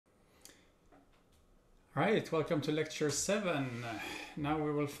Right, welcome to lecture 7. Now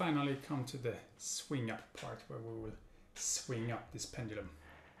we will finally come to the swing up part where we will swing up this pendulum.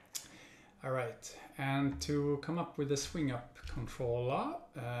 Alright, and to come up with the swing up controller,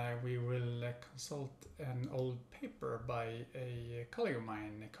 we will consult an old paper by a colleague of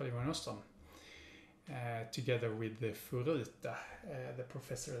mine, colleague of Nostrom, together with the Furuta, the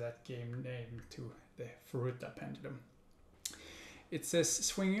professor that gave name to the Furuta pendulum. It says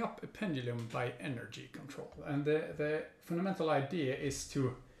swinging up a pendulum by energy control, and the fundamental idea is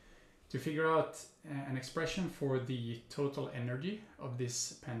to figure out an expression for the total energy of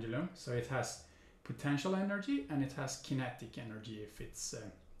this pendulum. So it has potential energy and it has kinetic energy if it's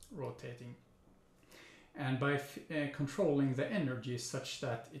rotating. And by controlling the energy such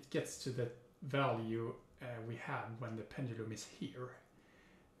that it gets to the value we have when the pendulum is here,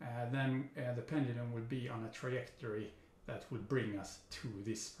 then the pendulum will be on a trajectory that will bring us to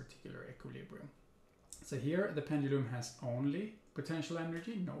this particular equilibrium. So here the pendulum has only potential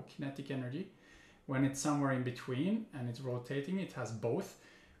energy, no kinetic energy. When it's somewhere in between and it's rotating, it has both.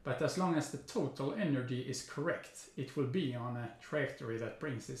 But as long as the total energy is correct, it will be on a trajectory that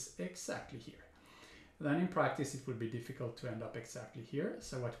brings us exactly here. Then in practice it will be difficult to end up exactly here.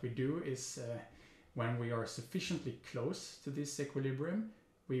 So what we do is when we are sufficiently close to this equilibrium,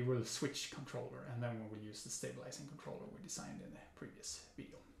 we will switch controller, and then we will use the stabilizing controller we designed in the previous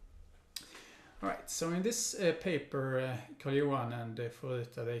video. Alright, so in this paper, Carl-Johan and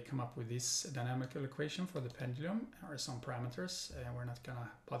Furuta, they come up with this dynamical equation for the pendulum. There are some parameters, we're not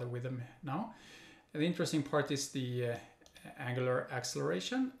gonna bother with them now. The interesting part is the angular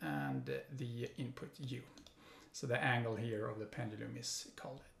acceleration and the input u. So the angle here of the pendulum is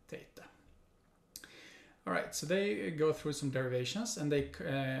called theta. Alright, so they go through some derivations and they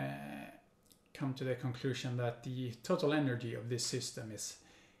come to the conclusion that the total energy of this system is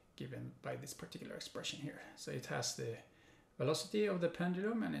given by this particular expression here. So it has the velocity of the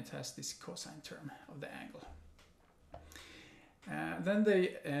pendulum and it has this cosine term of the angle. Then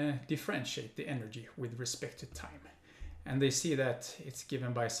they differentiate the energy with respect to time. And they see that it's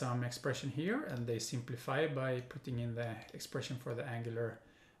given by some expression here, and they simplify by putting in the expression for the angular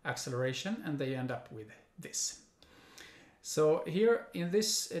acceleration, and they end up with this. So here in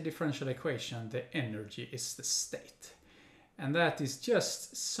this differential equation, the energy is the state, and that is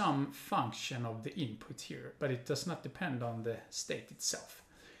just some function of the input here, but it does not depend on the state itself.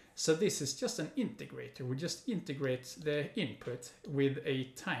 So this is just an integrator. We just integrate the input with a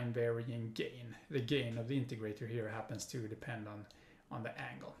time varying gain. The gain of the integrator here happens to depend on the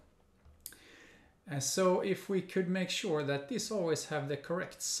angle. So if we could make sure that this always have the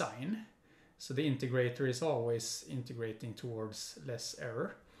correct sign, so the integrator is always integrating towards less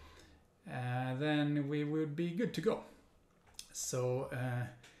error, then we would be good to go. So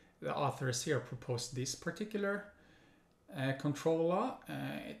the authors here proposed this particular controller.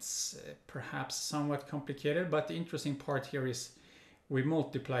 It's perhaps somewhat complicated, but the interesting part here is we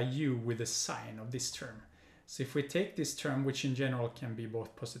multiply u with the sign of this term. So if we take this term, which in general can be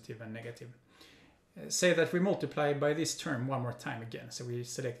both positive and negative, say that we multiply by this term one more time again, so we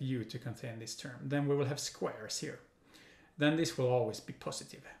select u to contain this term, then we will have squares here. Then this will always be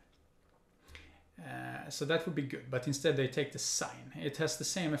positive. So that would be good, but instead they take the sign. It has the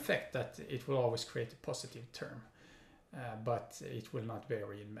same effect that it will always create a positive term, but it will not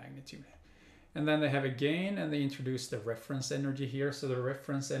vary in magnitude. And then they have a gain, and they introduce the reference energy here. So the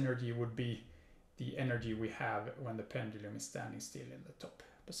reference energy would be the energy we have when the pendulum is standing still in the top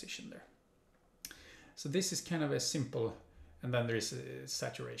position there. So this is kind of a simple, and then there is a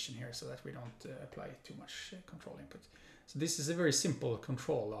saturation here so that we don't apply too much control input. So this is a very simple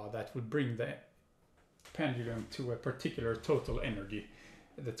control law that would bring the pendulum to a particular total energy,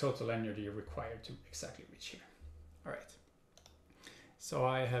 the total energy required to exactly reach here. All right. So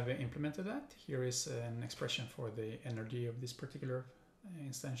I have implemented that. Here is an expression for the energy of this particular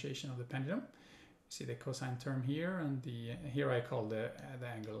instantiation of the pendulum. You see the cosine term here, and here I call the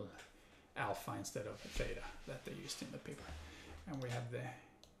angle alpha instead of theta that they used in the paper, and we have the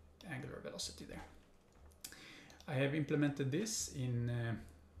angular velocity there. I have implemented this in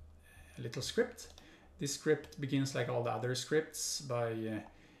a little script. This script begins like all the other scripts by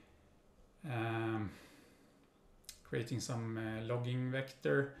creating some logging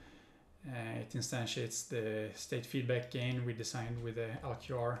vector. It instantiates the state feedback gain we designed with the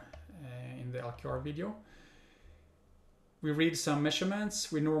LQR in the LQR video. We read some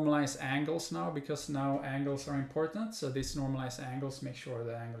measurements. We normalize angles now, because now angles are important. So these normalized angles make sure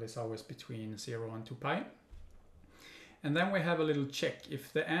the angle is always between 0 and 2 pi. And then we have a little check.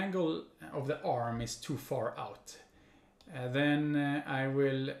 If the angle of the arm is too far out, then I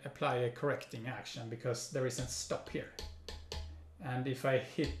will apply a correcting action because there isn't stop here. And if I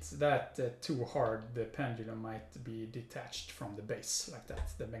hit that too hard, the pendulum might be detached from the base like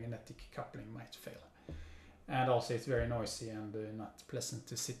that. The magnetic coupling might fail. And also it's very noisy and not pleasant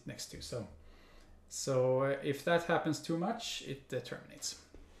to sit next to. So if that happens too much, it terminates.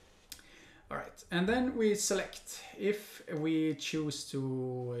 All right, and then we select if we choose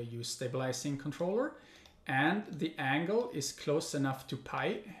to use stabilizing controller and the angle is close enough to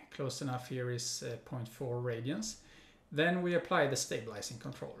pi, close enough here is 0.4 radians, then we apply the stabilizing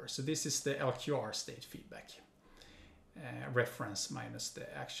controller. So this is the LQR state feedback, reference minus the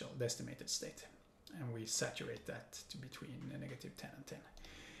estimated state. And we saturate that to between -10 and 10.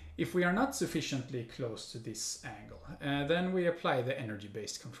 If we are not sufficiently close to this angle, then we apply the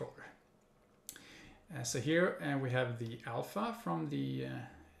energy-based controller. So here we have the alpha from the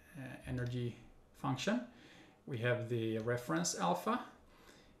energy function. We have the reference alpha.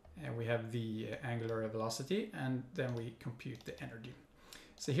 We have the angular velocity, and then we compute the energy.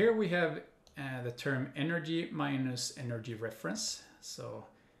 So here we have the term energy minus energy reference. So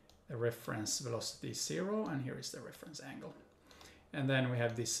the reference velocity is 0, and here is the reference angle. And then we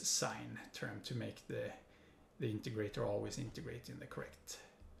have this sign term to make the integrator always integrate in the correct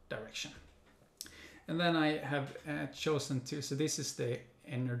direction. And then I have chosen to, so this is the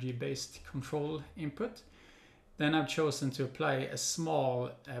energy-based control input. Then I've chosen to apply a small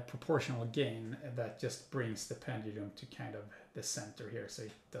proportional gain that just brings the pendulum to kind of the center here so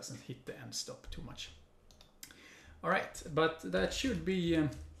it doesn't hit the end stop too much. All right, but that should be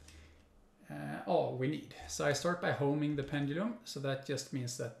all we need. So I start by homing the pendulum. So that just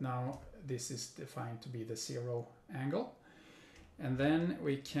means that now this is defined to be the 0 angle. And then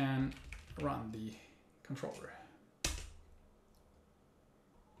we can run the controller.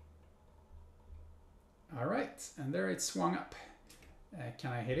 All right, and there it swung up.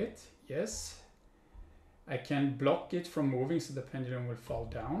 Can I hit it? Yes. I can block it from moving so the pendulum will fall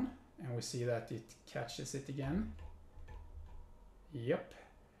down, and we see that it catches it again. Yep.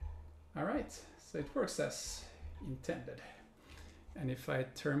 All right, so it works as intended. And if I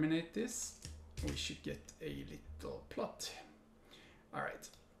terminate this, we should get a little plot. All right.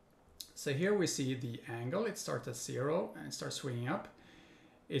 So here we see the angle. It starts at 0 and it starts swinging up.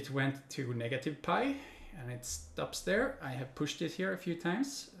 It went to -pi and it stops there. I have pushed it here a few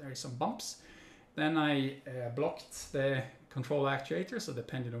times. There are some bumps. Then I blocked the control actuator, so the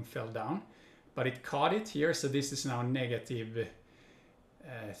pendulum fell down. But it caught it here, so this is now -3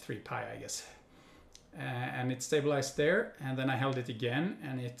 pi, I guess. And it stabilized there, and then I held it again,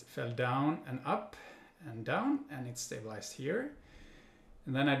 and it fell down and up and down, and it stabilized here.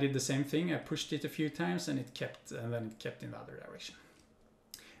 And then I did the same thing. I pushed it a few times, and it kept, and then it kept in the other direction.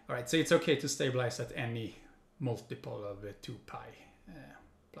 All right, so it's okay to stabilize at any multiple of 2 pi,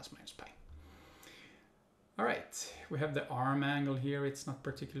 plus minus pi. All right, we have the arm angle here. It's not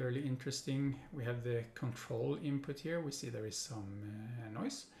particularly interesting. We have the control input here. We see there is some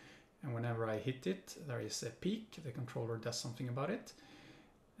noise. And whenever I hit it, there is a peak. The controller does something about it.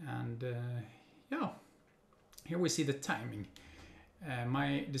 And yeah, here we see the timing.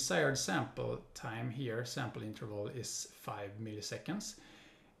 My desired sample time here, sample interval, is 5 milliseconds.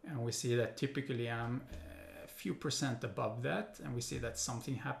 And we see that typically I'm a few percent above that. And we see that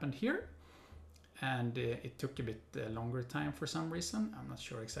something happened here. And it took a bit longer time for some reason. I'm not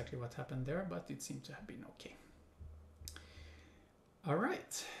sure exactly what happened there, but it seemed to have been okay. All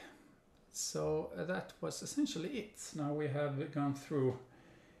right. So that was essentially it. Now we have gone through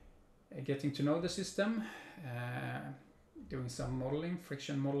getting to know the system, doing some modeling,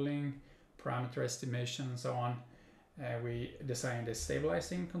 friction modeling, parameter estimation, and so on. We designed a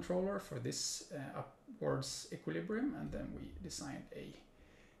stabilizing controller for this upwards equilibrium, and then we designed a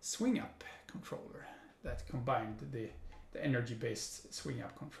swing-up controller that combined the energy-based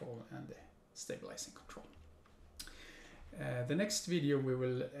swing-up control and the stabilizing control. The next video we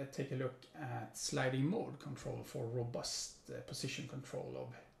will take a look at sliding mode control for robust position control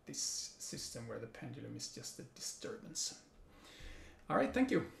of this system where the pendulum is just a disturbance. All right,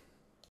 thank you.